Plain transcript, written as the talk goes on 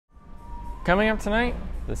Coming up tonight,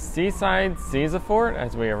 the Seaside sees a fort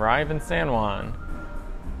as we arrive in San Juan.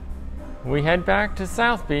 We head back to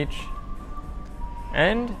South Beach,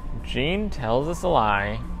 and Gene tells us a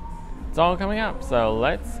lie. It's all coming up, so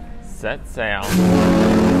let's set sail.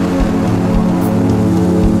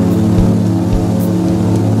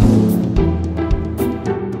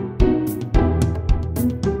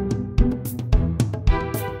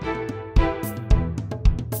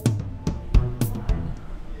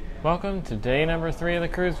 Welcome to day number 3 of the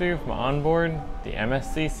cruise view from onboard the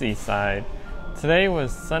MSC Seaside. Today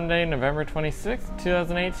was Sunday, November 26th,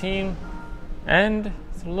 2018, and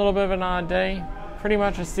it's a little bit of an odd day. Pretty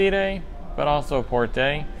much a sea day, but also a port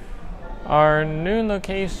day. Our noon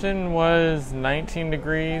location was 19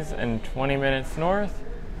 degrees and 20 minutes north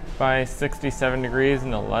by 67 degrees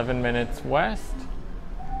and 11 minutes west.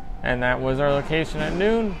 And that was our location at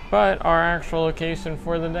noon, but our actual location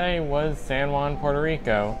for the day was San Juan, Puerto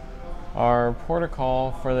Rico. Our port of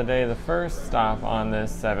call for the day, the first stop on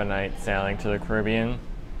this 7-night sailing to the Caribbean.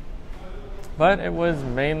 But it was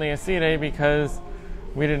mainly a sea day because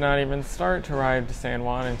we did not even start to arrive to San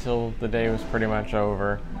Juan until the day was pretty much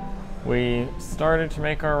over. We started to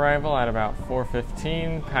make our arrival at about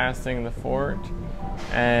 4:15, passing the fort,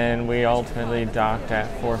 and we ultimately docked at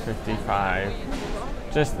 4:55,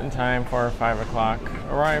 just in time for our 5 o'clock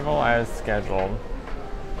arrival as scheduled.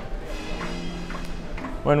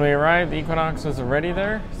 When we arrived, the Equinox was already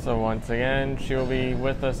there, so once again, she will be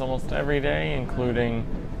with us almost every day, including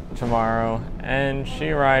tomorrow, and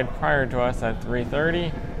she arrived prior to us at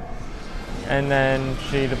 3:30, and then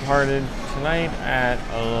she departed tonight at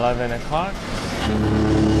 11 o'clock.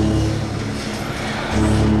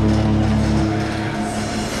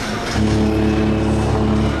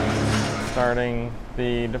 Starting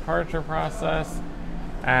the departure process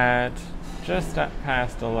at just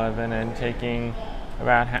past 11 and taking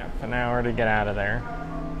about half an hour to get out of there.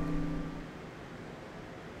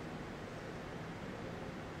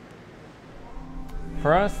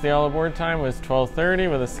 For us, the all aboard time was 12:30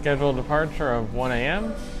 with a scheduled departure of 1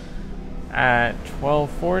 a.m. At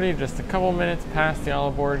 12:40, just a couple minutes past the all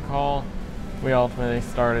aboard call, we ultimately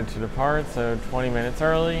started to depart, so 20 minutes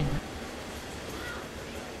early.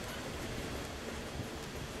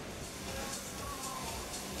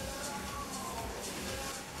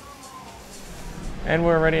 And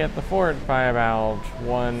we're ready at the fort by about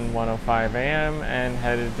 1:05 a.m. and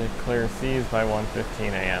headed to clear seas by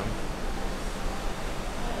 1:15 a.m.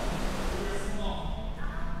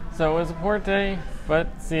 So it was a port day,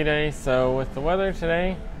 but sea day. So with the weather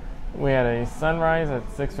today, we had a sunrise at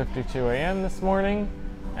 6:52 a.m. this morning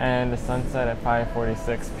and a sunset at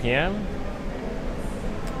 5:46 p.m.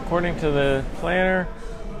 According to the planner,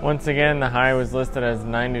 once again, the high was listed as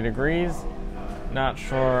 90 degrees. Not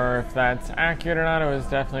sure if that's accurate or not. It was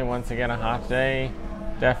definitely, once again, a hot day.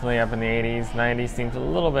 Definitely up in the 80s. 90 seems a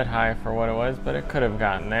little bit high for what it was, but it could have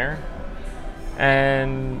gotten there.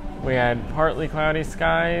 And we had partly cloudy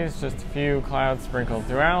skies, just a few clouds sprinkled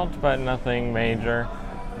throughout, but nothing major.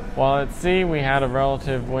 While at sea, we had a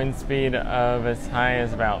relative wind speed of as high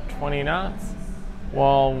as about 20 knots.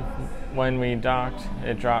 While when we docked,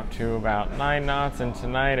 it dropped to about 9 knots, and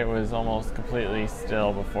tonight it was almost completely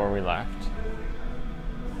still before we left.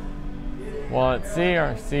 While at sea,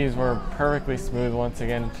 our seas were perfectly smooth once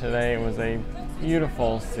again today. It was a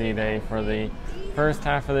beautiful sea day for the first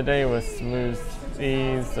half of the day with smooth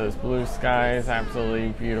seas, those blue skies, absolutely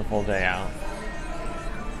beautiful day out.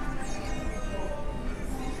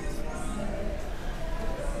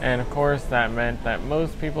 And of course, that meant that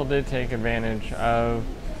most people did take advantage of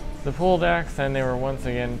the pool decks, and they were once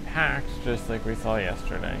again packed just like we saw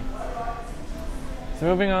yesterday. So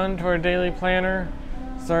moving on to our daily planner.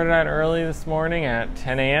 Started out early this morning at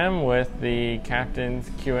 10 a.m. with the captain's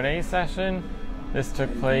Q&A session. This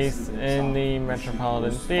took place in the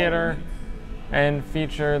Metropolitan Theater and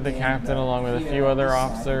featured the captain along with a few other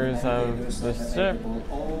officers of the ship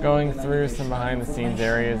going through some behind-the-scenes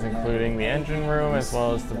areas, including the engine room as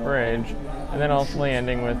well as the bridge, and then ultimately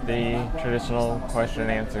ending with the traditional question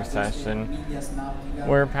and answer session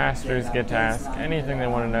where passengers get to ask anything they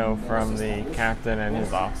want to know from the captain and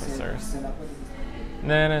his officers. And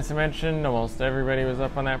then, as I mentioned, almost everybody was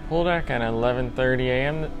up on that pool deck. At 11:30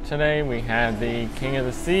 a.m. today, we had the King of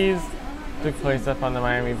the Seas. Took place up on the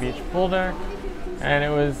Miami Beach pool deck. And it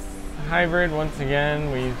was hybrid once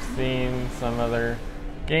again. We've seen some other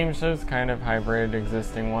game shows, kind of hybrid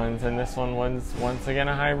existing ones, and this one was once again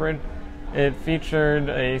a hybrid. It featured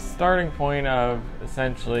a starting point of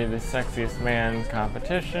essentially the sexiest man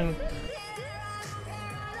competition.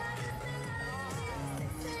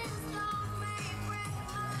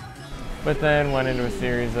 but then went into a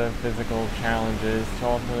series of physical challenges to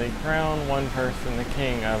ultimately crown one person the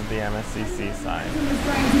king of the MSC Seaside.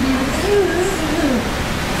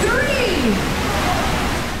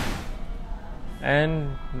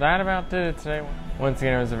 And that about did it today. Once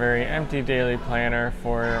again, it was a very empty daily planner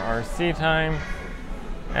for our sea time,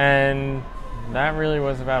 and that really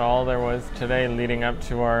was about all there was today leading up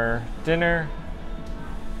to our dinner.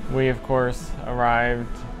 We of course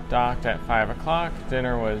docked at 5 o'clock.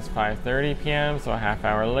 Dinner was 5:30 p.m., so a half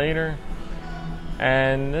hour later.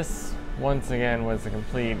 And this once again was a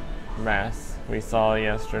complete mess. We saw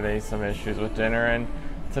yesterday some issues with dinner, and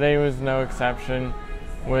today was no exception.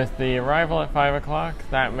 With the arrival at 5 o'clock,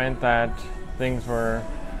 that meant that things were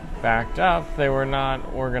backed up. They were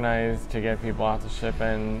not organized to get people off the ship,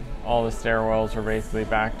 and all the stairwells were basically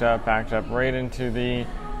backed up right into the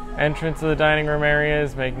entrance of the dining room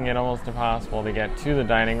areas, making it almost impossible to get to the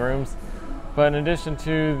dining rooms. But in addition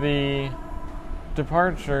to the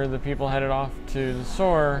departure, the people headed off to the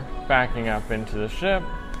shore, backing up into the ship.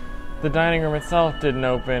 The dining room itself didn't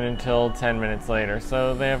open until 10 minutes later,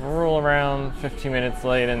 so they have a rule around 15 minutes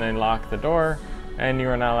late and they lock the door, and you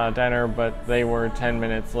are not allowed to enter, but they were 10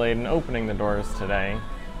 minutes late in opening the doors today.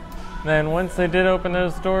 Then once they did open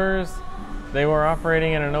those doors, they were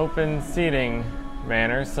operating in an open seating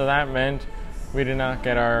manner, so that meant we did not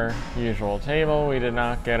get our usual table, we did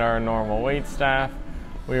not get our normal wait staff.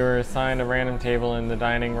 We were assigned a random table in the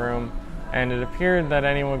dining room, and it appeared that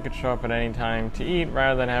anyone could show up at any time to eat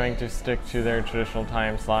rather than having to stick to their traditional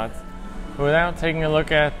time slots. But without taking a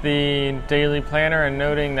look at the daily planner and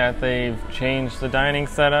noting that they've changed the dining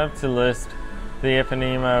setup to list the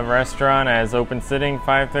Ipanema restaurant as open sitting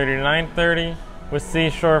 5:30 to 9:30, with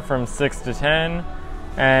Seashore from 6 to 10,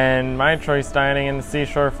 and My Choice Dining in the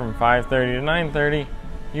Seashore from 5:30 to 9:30,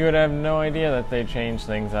 you would have no idea that they changed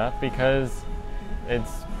things up because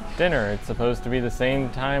it's dinner. It's supposed to be the same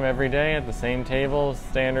time every day at the same table,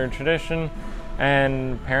 standard tradition,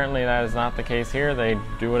 and apparently that is not the case here. They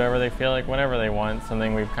do whatever they feel like whenever they want,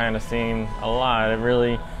 something we've kind of seen a lot. It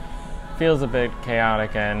really feels a bit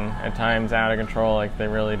chaotic and at times out of control, like they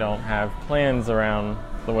really don't have plans around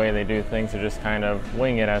the way they do things. They just kind of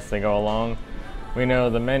wing it as they go along. We know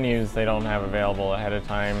the menus they don't have available ahead of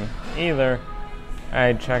time either.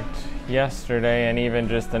 I checked yesterday, and even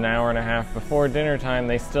just an hour and a half before dinner time,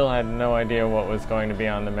 they still had no idea what was going to be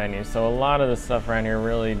on the menu. So a lot of the stuff around here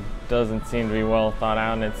really doesn't seem to be well thought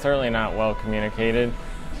out, and it's certainly not well communicated.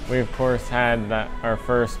 We of course had our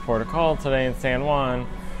first port of call today in San Juan,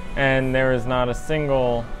 and there was not a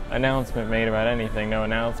single announcement made about anything. No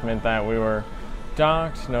announcement that we were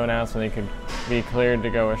docked, no announcement they could be cleared to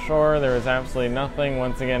go ashore. There was absolutely nothing.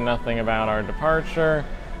 Once again, nothing about our departure.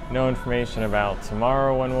 No information about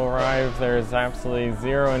tomorrow when we'll arrive. There's absolutely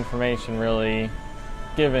zero information really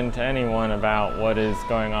given to anyone about what is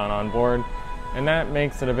going on board. And that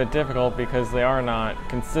makes it a bit difficult because they are not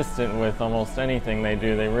consistent with almost anything they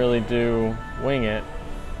do. They really do wing it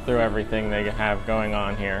through everything they have going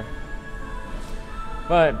on here.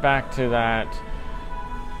 But back to that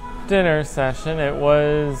dinner session, it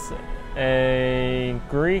was a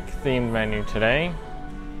Greek-themed menu today.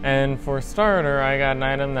 And for starter, I got an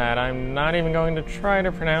item that I'm not even going to try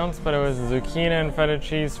to pronounce, but it was zucchini and feta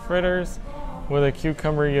cheese fritters with a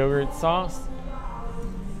cucumber yogurt sauce.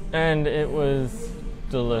 And it was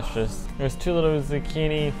delicious. There's 2 little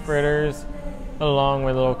zucchini fritters along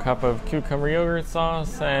with a little cup of cucumber yogurt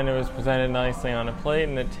sauce, and it was presented nicely on a plate,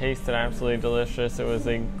 and it tasted absolutely delicious. It was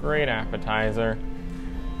a great appetizer.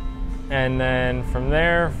 And then from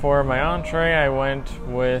there, for my entree, I went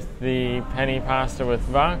with the penne pasta with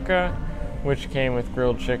vodka, which came with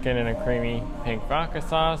grilled chicken and a creamy pink vodka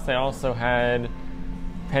sauce. They also had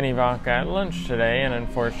penne vodka at lunch today, and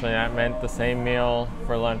unfortunately that meant the same meal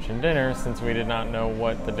for lunch and dinner since we did not know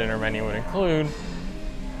what the dinner menu would include.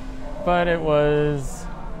 But it was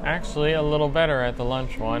actually a little better at the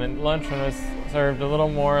lunch one, and lunch one was served a little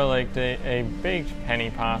more like a baked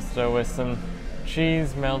penne pasta with some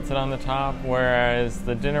cheese melted on the top, whereas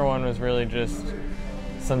the dinner one was really just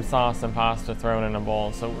some sauce and pasta thrown in a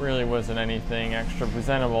bowl, so it really wasn't anything extra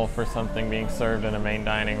presentable for something being served in a main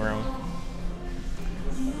dining room.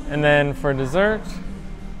 And then for dessert,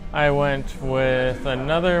 I went with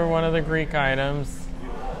another one of the Greek items,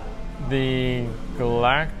 the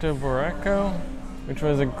galaktoboreko, which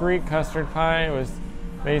was a Greek custard pie. It was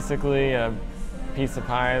basically a piece of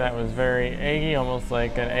pie that was very eggy, almost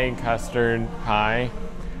like an egg custard pie.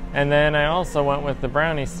 And then I also went with the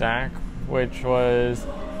brownie stack, which was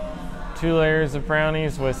 2 layers of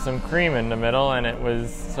brownies with some cream in the middle, and it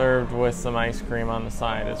was served with some ice cream on the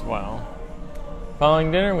side as well.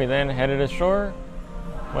 Following dinner, we then headed ashore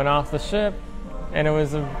went off the ship, and it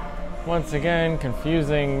was a, once again,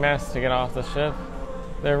 confusing mess to get off the ship.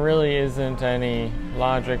 There really isn't any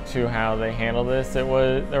logic to how they handle this. There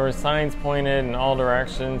were signs pointed in all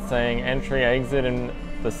directions saying entry, exit in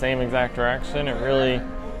the same exact direction. It really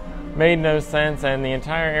made no sense, and the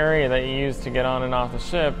entire area that you used to get on and off the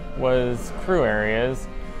ship was crew areas,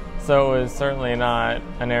 so it was certainly not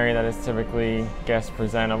an area that is typically guest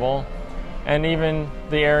presentable. And even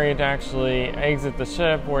the area to actually exit the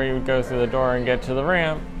ship, where you would go through the door and get to the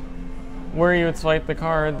ramp, where you would swipe the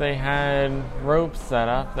card, they had ropes set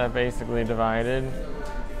up that basically divided,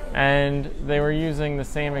 and they were using the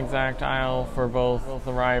same exact aisle for both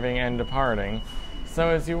arriving and departing. So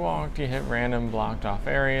as you walked, you hit random blocked off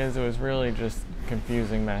areas. It was really just a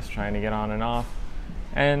confusing mess trying to get on and off.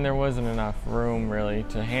 And there wasn't enough room really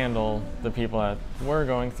to handle the people that were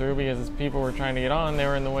going through, because as people were trying to get on, they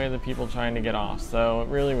were in the way of the people trying to get off. So it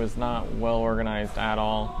really was not well organized at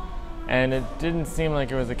all. And it didn't seem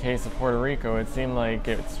like it was a case of Puerto Rico. It seemed like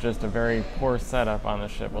it's just a very poor setup on the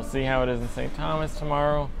ship. We'll see how it is in St. Thomas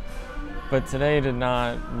tomorrow. But today did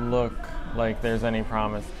not look like there's any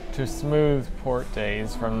promise to smooth port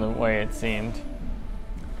days from the way it seemed.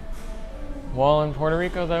 While in Puerto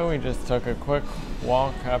Rico though, we just took a quick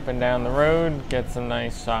walk up and down the road, get some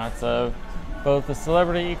nice shots of both the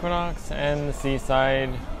Celebrity Equinox and the Seaside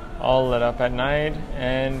all lit up at night.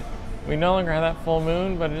 And we no longer have that full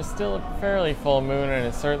moon, but it is still a fairly full moon, and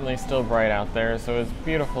it's certainly still bright out there, so it's a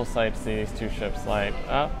beautiful sight to see these two ships light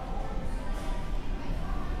up.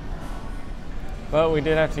 But we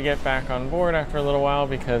did have to get back on board after a little while,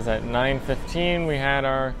 because at 9:15 we had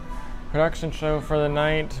our production show for the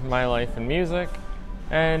night, My Life in Music.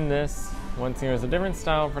 And this, once again, was a different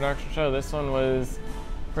style production show. This one was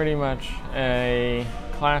pretty much a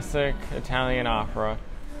classic Italian opera.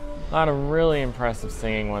 A lot of really impressive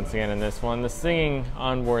singing once again in this one. The singing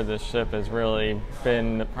on board this ship has really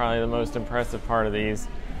been probably the most impressive part of these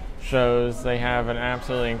shows. They have an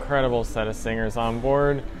absolutely incredible set of singers on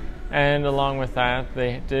board. And along with that,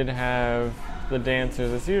 they did have the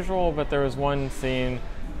dancers as usual, but there was one scene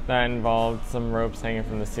that involved some ropes hanging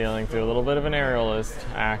from the ceiling through a little bit of an aerialist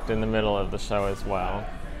act in the middle of the show as well.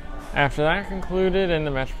 After that concluded in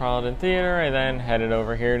the Metropolitan Theater, I then headed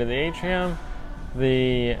over here to the atrium.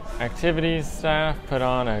 The activities staff put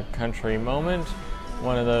on a country moment,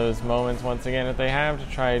 one of those moments once again that they have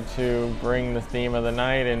to try to bring the theme of the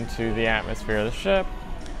night into the atmosphere of the ship.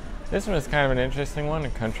 This one is kind of an interesting one, a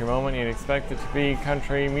country moment. You'd expect it to be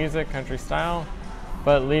country music, country style,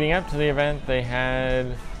 but leading up to the event they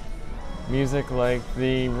had music like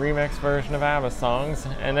the remix version of ABBA songs,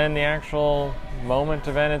 and then the actual moment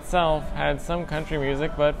event itself had some country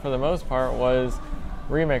music, but for the most part was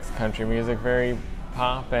remixed country music, very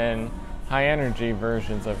pop and high energy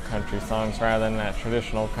versions of country songs rather than that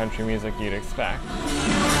traditional country music you'd expect.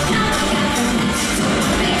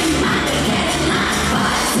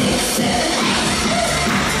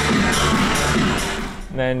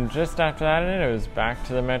 And then just after that, it was back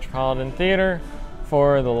to the Metropolitan Theater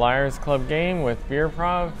for the Liars Club game with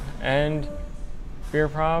BeerProv, and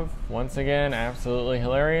BeerProv, once again, absolutely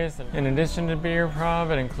hilarious. In addition to BeerProv,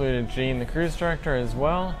 it included Gene, the cruise director, as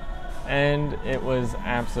well, and it was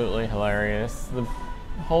absolutely hilarious. The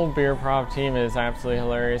whole BeerProv team is absolutely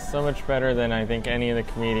hilarious, so much better than I think any of the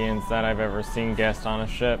comedians that I've ever seen guest on a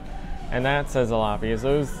ship, and that says a lot, because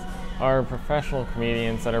those are professional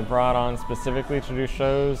comedians that are brought on specifically to do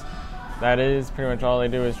shows. That is pretty much all they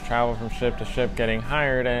do, is travel from ship to ship getting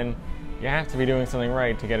hired, and you have to be doing something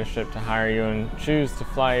right to get a ship to hire you and choose to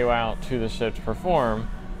fly you out to the ship to perform.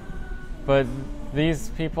 But these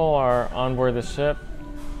people are on board the ship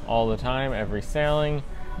all the time, every sailing,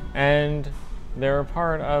 and they're a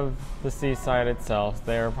part of the Seaside itself.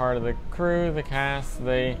 They are a part of the crew, the cast.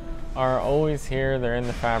 They are always here. They're in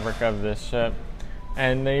the fabric of this ship,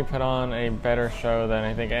 and they put on a better show than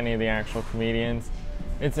I think any of the actual comedians.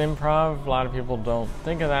 It's improv. A lot of people don't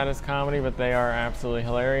think of that as comedy, but they are absolutely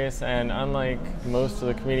hilarious. And unlike most of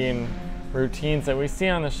the comedian routines that we see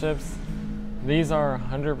on the ships, these are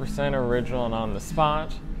 100% original and on the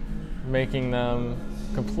spot, making them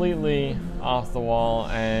completely off the wall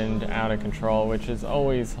and out of control, which is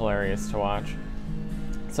always hilarious to watch.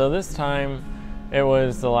 So this time it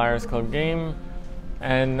was the Liars Club game,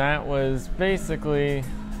 and that was basically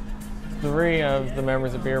 3 of the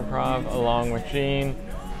members of BeerProv along with Gene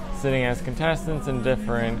sitting as contestants in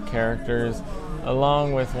different characters,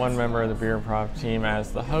 along with one member of the BeerProv team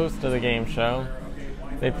as the host of the game show.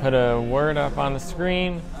 They put a word up on the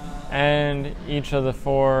screen, and each of the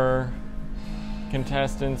 4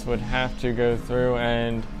 contestants would have to go through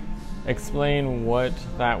and explain what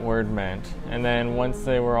that word meant. And then once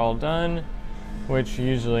they were all done, which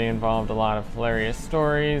usually involved a lot of hilarious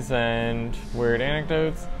stories and weird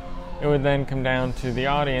anecdotes, it would then come down to the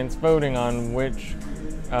audience voting on which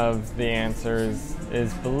of the answers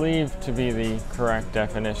is believed to be the correct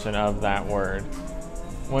definition of that word.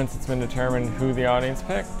 Once it's been determined who the audience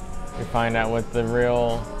picked, we find out what the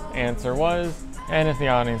real answer was, and if the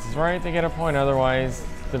audience is right, they get a point. Otherwise,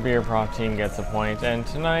 the BeerProv team gets a point. And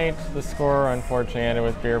tonight, the score unfortunately ended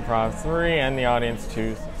with BeerProv 3 and the audience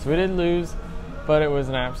 2. So we did lose, but it was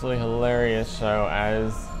an absolutely hilarious show,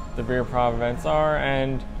 as the BeerProv events are.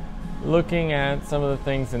 And looking at some of the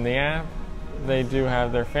things in the app, they do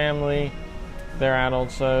have their family, their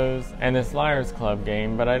adult shows, and this Liars Club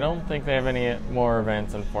game, but I don't think they have any more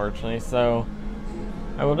events, unfortunately. So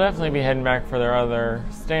I will definitely be heading back for their other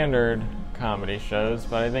standard comedy shows,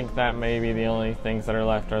 but I think that may be the only things that are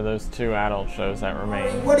left are those 2 adult shows that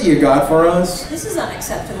remain. What do you got for us? This is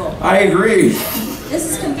unacceptable. I agree. This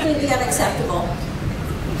is completely unacceptable.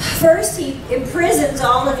 First, he imprisons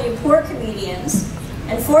all of you poor comedians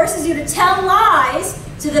and forces you to tell lies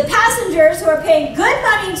to the passengers who are paying good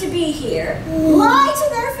money to be here. Lie to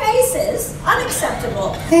their faces.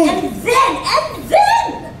 Unacceptable. And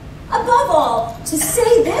then, above all, to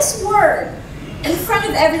say this word in front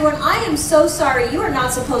of everyone. I am so sorry. You are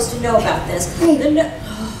not supposed to know about this.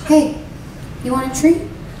 Hey, you want a treat?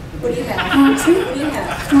 What do you have? You want a treat? What do you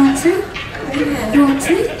have? You want a treat? What do you have? You want a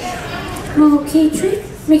treat? You want a okay treat?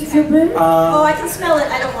 Make you feel better? Oh, I can smell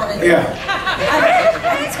it. I don't want it. Yeah. I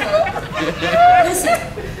can smell it. Listen,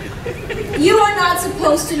 you are not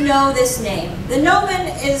supposed to know this name. The Nomen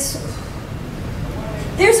is...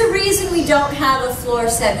 There's a reason we don't have a floor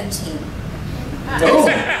 17. Oh.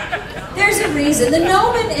 There's a reason. The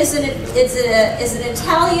Nomen is an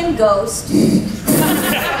Italian ghost who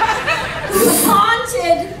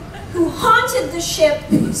haunted the ship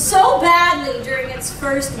so badly during its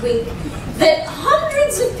first week that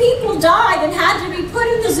hundreds of people died and had to be put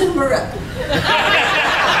in the Zumba.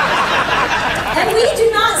 And we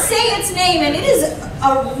do not say its name, and it is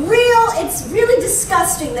it's really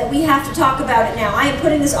disgusting that we have to talk about it now. I am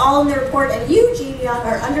putting this all in the report, and you, Genion,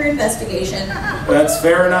 are under investigation. That's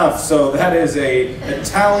fair enough. So that is a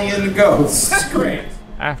Italian ghost. Great.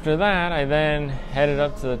 After that, I then headed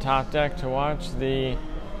up to the top deck to watch the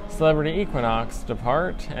Celebrity Equinox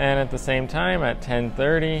depart, and at the same time, at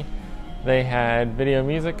 10:30, they had video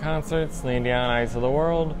music concerts, Celine Dion, Eyes of the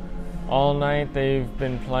World. All night they've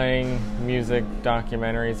been playing music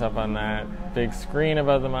documentaries up on that big screen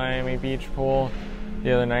above the Miami Beach pool.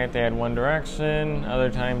 The other night they had One Direction. Other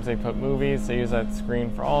times they put movies. They use that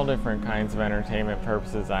screen for all different kinds of entertainment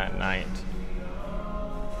purposes at night.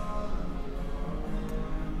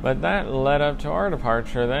 But that led up to our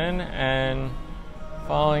departure then, and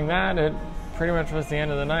following that, it pretty much was the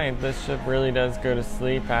end of the night. This ship really does go to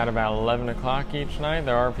sleep at about 11 o'clock each night.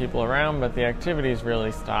 There are people around, but the activities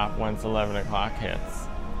really stop once 11 o'clock hits.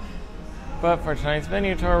 But for tonight's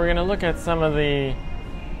venue tour, we're going to look at some of the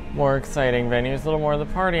more exciting venues, a little more of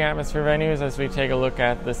the party atmosphere venues, as we take a look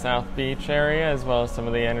at the South Beach area, as well as some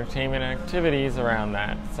of the entertainment activities around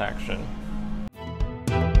that section.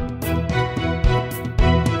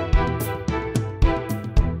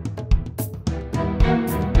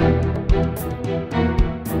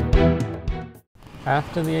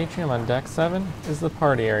 After the atrium on Deck 7 is the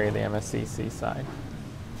party area of the MSC Seaside.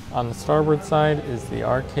 On the starboard side is the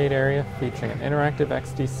arcade area featuring an interactive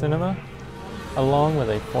XD cinema, along with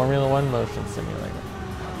a Formula One motion simulator.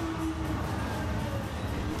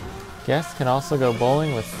 Guests can also go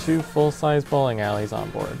bowling with 2 full-size bowling alleys on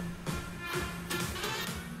board.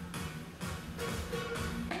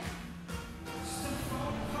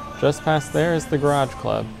 Just past there is the Garage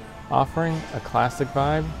Club, offering a classic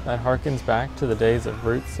vibe that harkens back to the days of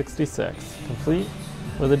Route 66, complete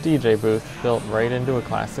with a DJ booth built right into a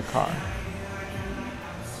classic car.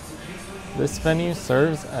 This venue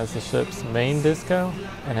serves as the ship's main disco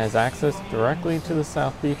and has access directly to the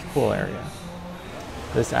South Beach pool area.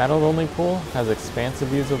 This adult-only pool has expansive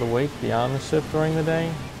views of the wake beyond the ship during the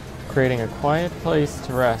day, creating a quiet place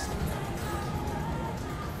to rest,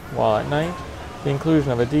 while at night, the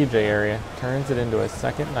inclusion of a DJ area turns it into a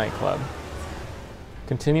second nightclub.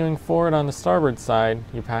 Continuing forward on the starboard side,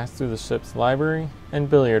 you pass through the ship's library and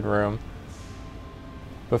billiard room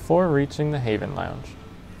before reaching the Haven Lounge.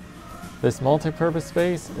 This multi-purpose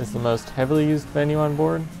space is the most heavily used venue on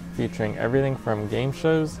board, featuring everything from game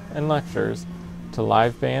shows and lectures to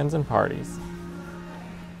live bands and parties.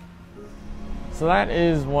 So that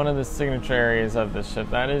is one of the signature areas of the ship.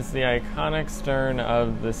 That is the iconic stern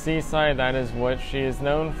of the Seaside. That is what she is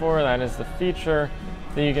known for. That is the feature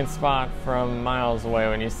that you can spot from miles away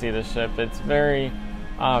when you see the ship. It's very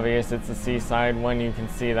obvious it's a Seaside when you can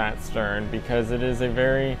see that stern, because it is a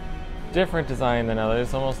very different design than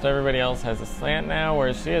others. Almost everybody else has a slant now,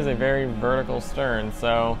 whereas she has a very vertical stern,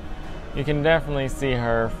 so you can definitely see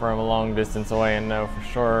her from a long distance away and know for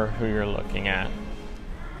sure who you're looking at.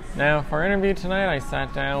 Now, for our interview tonight, I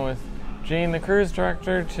sat down with Gene, the cruise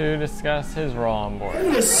director, to discuss his role on board. Kind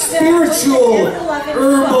of a spiritual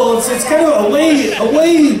herbal. It's kind of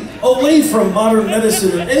away from modern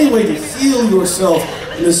medicine, in any way to heal yourself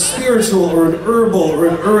in a spiritual or an herbal or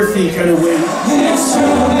an earthy kind of way.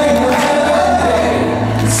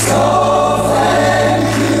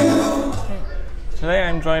 Today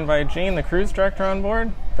I'm joined by Gene, the cruise director on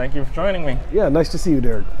board. Thank you for joining me. Yeah, nice to see you,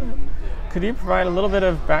 Derek. Could you provide a little bit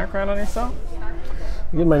of background on yourself?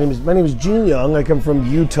 Again, my name is Gene Young. I come from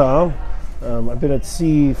Utah. I've been at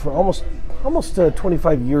sea for almost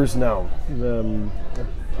 25 years now.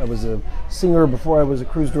 I was a singer before I was a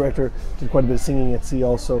cruise director. Did quite a bit of singing at sea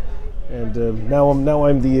also, and now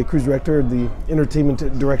I'm the cruise director, the entertainment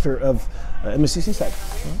director of MSC Seaside.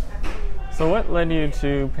 So, what led you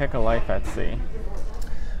to pick a life at sea?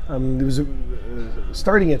 It was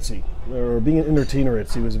starting at sea, or being an entertainer at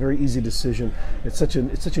sea, was a very easy decision. It's such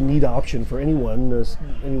a neat option for anyone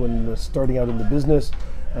starting out in the business.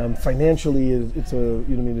 Financially, it's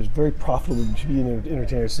very profitable to be an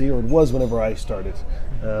entertainer at sea, or it was whenever I started.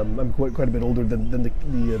 I'm quite a bit older than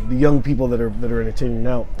the young people that are entertaining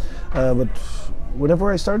now. But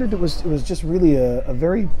whenever I started, it was just really a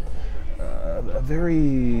very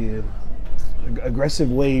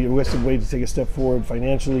aggressive way to take a step forward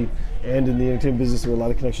financially, and in the entertainment business there were a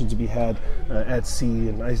lot of connections to be had at sea.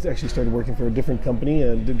 And I actually started working for a different company,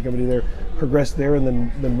 and did the company there, progressed there, and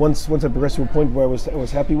then once I progressed to a point where I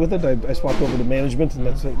was happy with it, I swapped over to management, and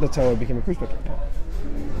that's how I became a cruise director.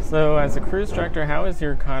 So, as a cruise director, how is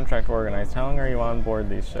your contract organized? How long are you on board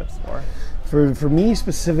these ships for? For me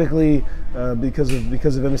specifically, because of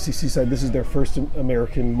MSC Seaside, this is their first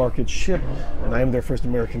American market ship, and I am their first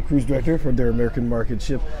American cruise director for their American market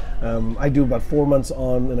ship. I do about 4 months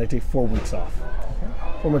on, and I take 4 weeks off.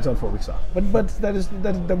 4 months on, 4 weeks off. But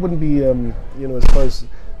that wouldn't be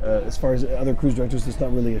as far as other cruise directors, it's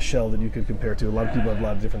not really a shell that you could compare to. A lot of people have a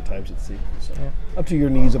lot of different times at sea. So up to your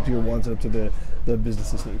needs, up to your wants, and up to the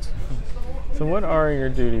business's needs. So what are your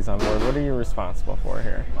duties on board? What are you responsible for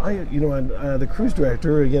here? I'm the cruise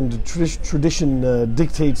director. Again, the tradition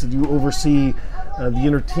dictates that you oversee the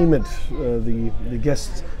entertainment, the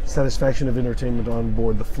guest satisfaction of entertainment on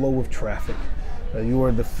board, the flow of traffic. You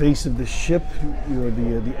are the face of the ship. You are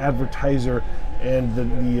the advertiser and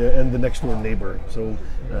the next door neighbor. So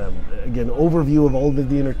again, overview of all of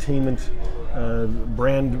the entertainment,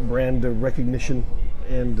 brand recognition,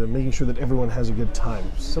 and making sure that everyone has a good time.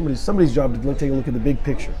 Somebody's job to take a look at the big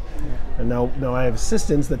picture. And now I have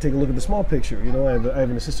assistants that take a look at the small picture. I have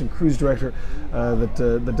an assistant cruise director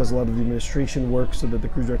that does a lot of the administration work, so that the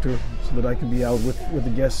cruise director, so that I can be out with the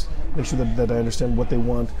guests, make sure that I understand what they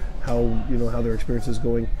want, how their experience is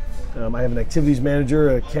going. I have an activities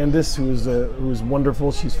manager, Candice, who is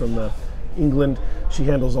wonderful. She's from England. She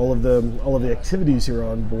handles all of the activities here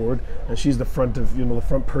on board, and she's the front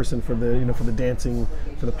person for the dancing,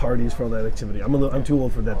 for the parties, for all that activity. I'm too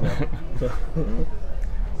old for that now.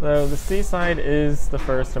 So the Seaside is the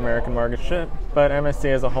first American market ship, but MSC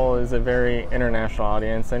as a whole is a very international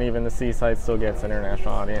audience, and even the Seaside still gets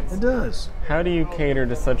international audience. It does. How do you cater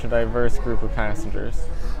to such a diverse group of passengers?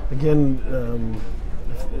 Again,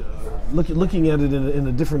 looking at it in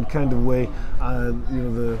a different kind of way,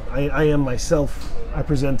 I am myself. I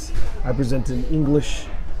present in English.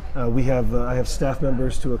 I have staff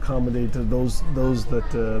members to accommodate those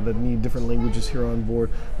that need different languages here on board.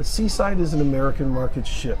 The Seaside is an American market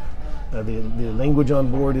ship. The language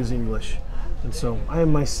on board is English, and so I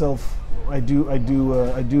am myself. I do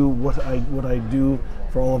what I do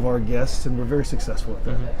for all of our guests, and we're very successful at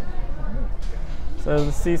that. So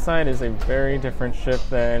the Seaside is a very different ship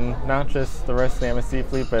than not just the rest of the MSC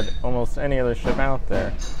fleet, but almost any other ship out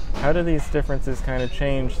there. How do these differences kind of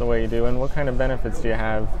change the way you do, and what kind of benefits do you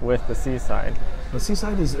have with the Seaside? The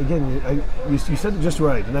Seaside is, again, you said it just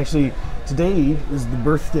right, and actually today is the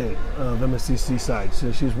birthday of MSC Seaside,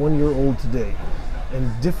 so she's 1 year old today.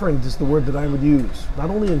 And different is the word that I would use, not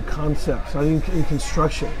only in concept, not in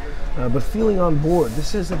construction, but feeling on board.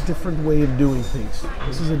 This is a different way of doing things.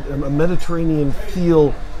 This is a Mediterranean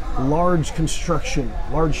feel, large construction,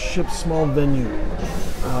 large ship, small venue,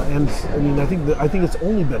 and I think it's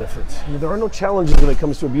only benefits. There are no challenges when it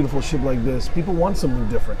comes to a beautiful ship like this. People want something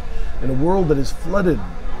different in a world that is flooded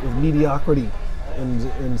with mediocrity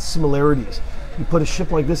and similarities. you put a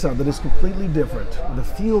ship like this out that is completely different, the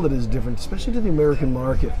feel that is different, especially to the American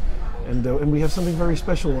market. And we have something very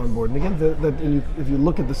special on board. And again, if you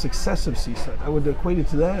look at the success of Seaside, I would equate it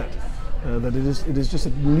to that. That it is just a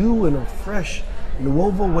new and a fresh,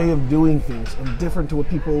 novel way of doing things, and different to what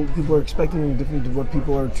people are expecting, and different to what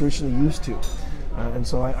people are traditionally used to. And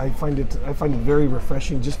so I find it very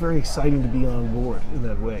refreshing, just very exciting to be on board in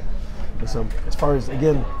that way. And so as far as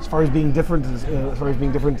being different,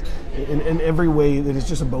 in every way, it is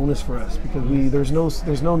just a bonus for us, because there's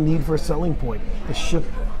no need for a selling point. The ship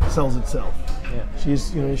sells itself. Yeah.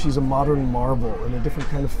 She's a modern marvel in a different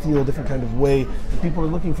kind of feel, different kind of way, and people are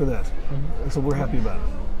looking for that. Mm-hmm. And so we're happy about it.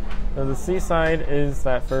 So the Seaside is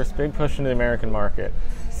that first big push into the American market.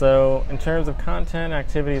 So in terms of content,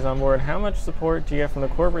 activities on board, how much support do you get from the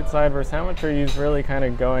corporate side versus how much are you really kind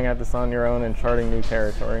of going at this on your own and charting new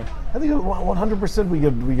territory? I think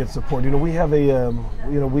 100% we get support. We have a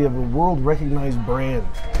world recognized brand,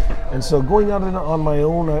 and so going out on my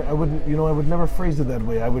own, I would never phrase it that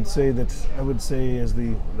way. I would say as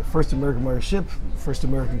the first American market ship, first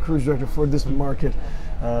American cruise director for this market,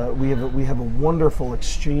 we have a wonderful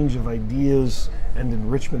exchange of ideas and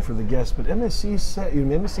enrichment for the guests. But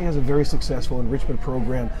MSC has a very successful enrichment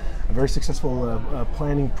program, a very successful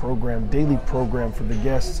planning program, daily program for the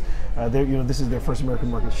guests. This is their first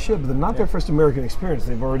American market ship, but they're not their first American experience.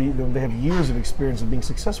 They have years of experience of being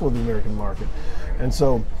successful in the American market, and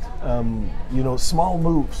so small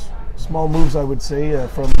moves, I would say,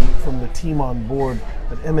 from the team on board.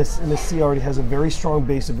 But MSC already has a very strong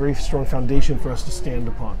base, a very strong foundation for us to stand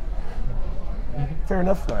upon. Fair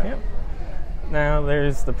enough. Yep. Now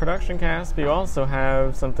there's the production cast, but you also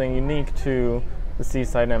have something unique to the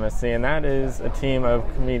Seaside MSC, and that is a team of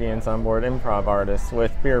comedians on board, improv artists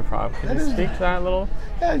with BeerProv. Could you speak to that a little?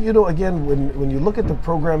 Yeah, again, when you look at the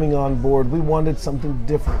programming on board, we wanted something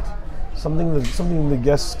different, something the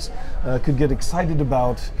guests could get excited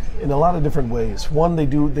about in a lot of different ways. One, they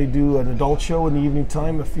do an adult show in the evening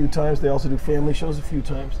time a few times. They also do family shows a few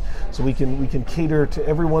times. So we can cater to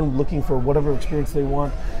everyone looking for whatever experience they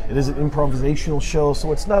want. It is an improvisational show,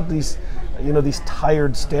 so it's not these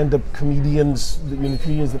tired stand-up comedians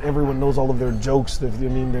that everyone knows all of their jokes. They've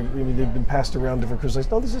been passed around different cruises.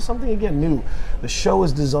 No, this is something again new. The show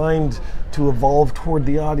is designed to evolve toward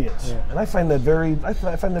the audience, and I find that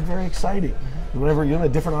very exciting. Whenever you're in a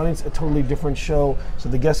different audience, a totally different show, so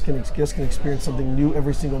the guests can experience something new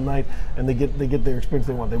every single night, and they get their experience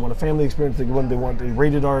they want. They want a family experience. They want a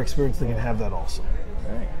rated R experience. They can have that also.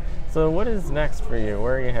 All right. So what is next for you?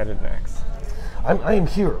 Where are you headed next? I am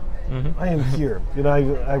here. Mm-hmm. I am here.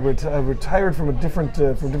 I retired from a different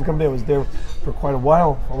company. I was there for quite a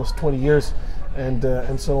while, almost 20 years.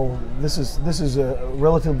 And so this is a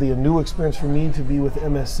relatively a new experience for me to be with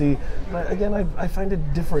MSC. Again, I find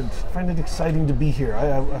it different. I find it exciting to be here.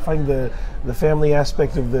 I find the family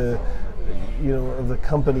aspect of the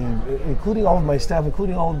company, including all of my staff,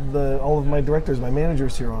 including all of my directors, my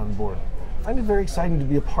managers here on board. I find it very exciting to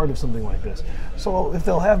be a part of something like this. So if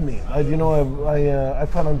they'll have me, I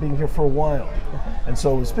plan on being here for a while, and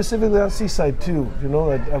so specifically on Seaside too.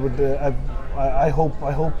 I hope,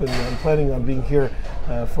 and I'm planning on being here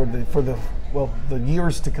for the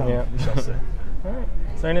years to come. Yeah. We shall say. All right.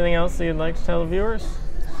 Is there anything else that you'd like to tell the viewers?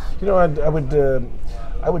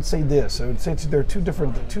 I would say this. I would say there are two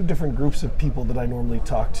different groups of people that I normally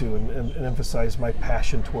talk to and emphasize my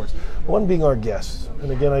passion towards. One being our guests,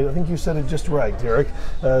 and again, I think you said it just right, Derek.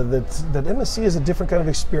 That MSC is a different kind of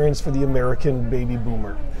experience for the American baby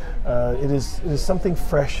boomer. It is something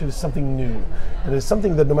fresh. It is something new. It is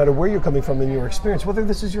something that no matter where you're coming from in your experience, whether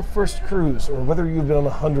this is your first cruise or whether you've been on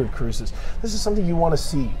 100 cruises, this is something you want to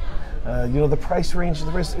see. The price range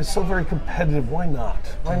is so very competitive. Why not?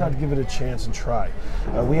 Why not give it a chance and try?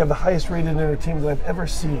 We have the highest rated entertainment that I've ever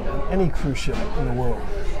seen on any cruise ship in the world.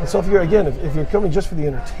 And so if you're coming just for the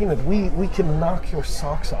entertainment, we can knock your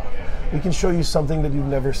socks off. We can show you something that you've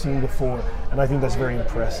never seen before, and I think that's very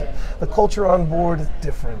impressive. The culture on board is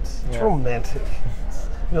different. It's romantic.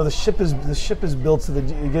 The ship is built so that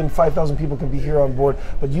again 5,000 people can be here on board,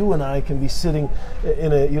 but you and I can be sitting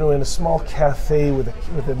in a small cafe with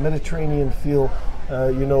a Mediterranean feel,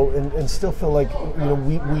 and still feel like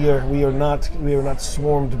we are not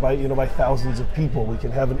swarmed by thousands of people. We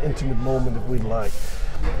can have an intimate moment if we'd like.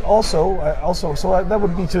 So that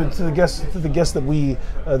would be to the guests that we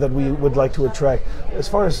would like to attract. As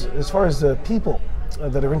far as people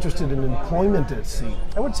that are interested in employment at sea,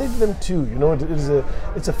 I would say to them too.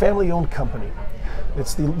 It's a family-owned company.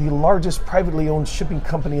 It's the largest privately owned shipping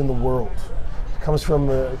company in the world. comes from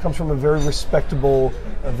a very respectable,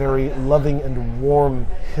 a very loving and warm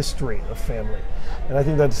history of family, and I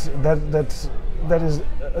think that is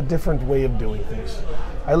a different way of doing things.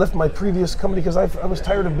 I left my previous company because I was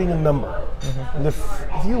tired of being a number, and if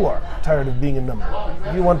you are tired of being a number,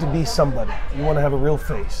 you want to be somebody, you want to have a real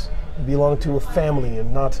face, belong to a family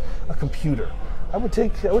and not a computer. I would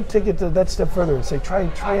take it that step further and say try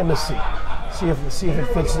MSC. See if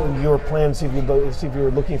it fits in your plan. See if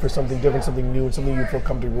you're looking for something different, something new, and something you feel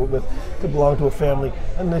comfortable with to belong to a family,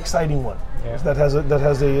 and an exciting one that has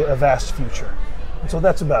a vast future. And so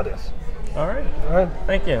that's about it. All right.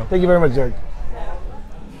 Thank you. Thank you very much, Derek.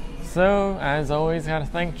 So, as always, got to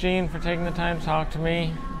thank Gene for taking the time to talk to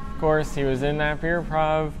me. Of course, he was in that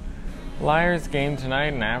BeerProv Liars game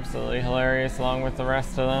tonight and absolutely hilarious along with the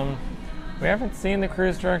rest of them. We haven't seen the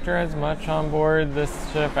cruise director as much on board this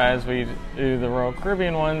ship as we do the Royal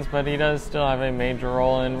Caribbean ones, but he does still have a major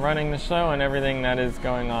role in running the show and everything that is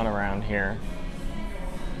going on around here.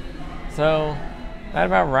 So, that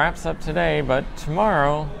about wraps up today, but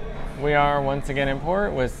tomorrow we are once again in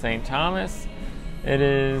port with St. Thomas. It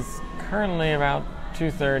is currently about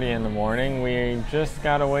 2:30 in the morning. We just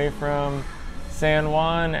got away from San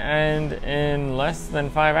Juan, and in less than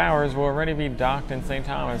 5 hours we'll already be docked in St.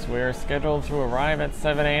 Thomas. We are scheduled to arrive at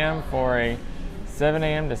 7 a.m. for a 7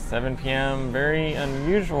 a.m. to 7 p.m. very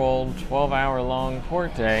unusual 12-hour long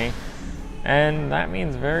port day, and that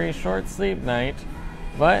means very short sleep night,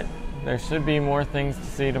 but there should be more things to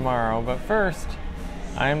see tomorrow. But first,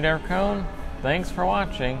 I am Picone. Thanks for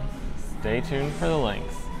watching. Stay tuned for the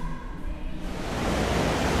links.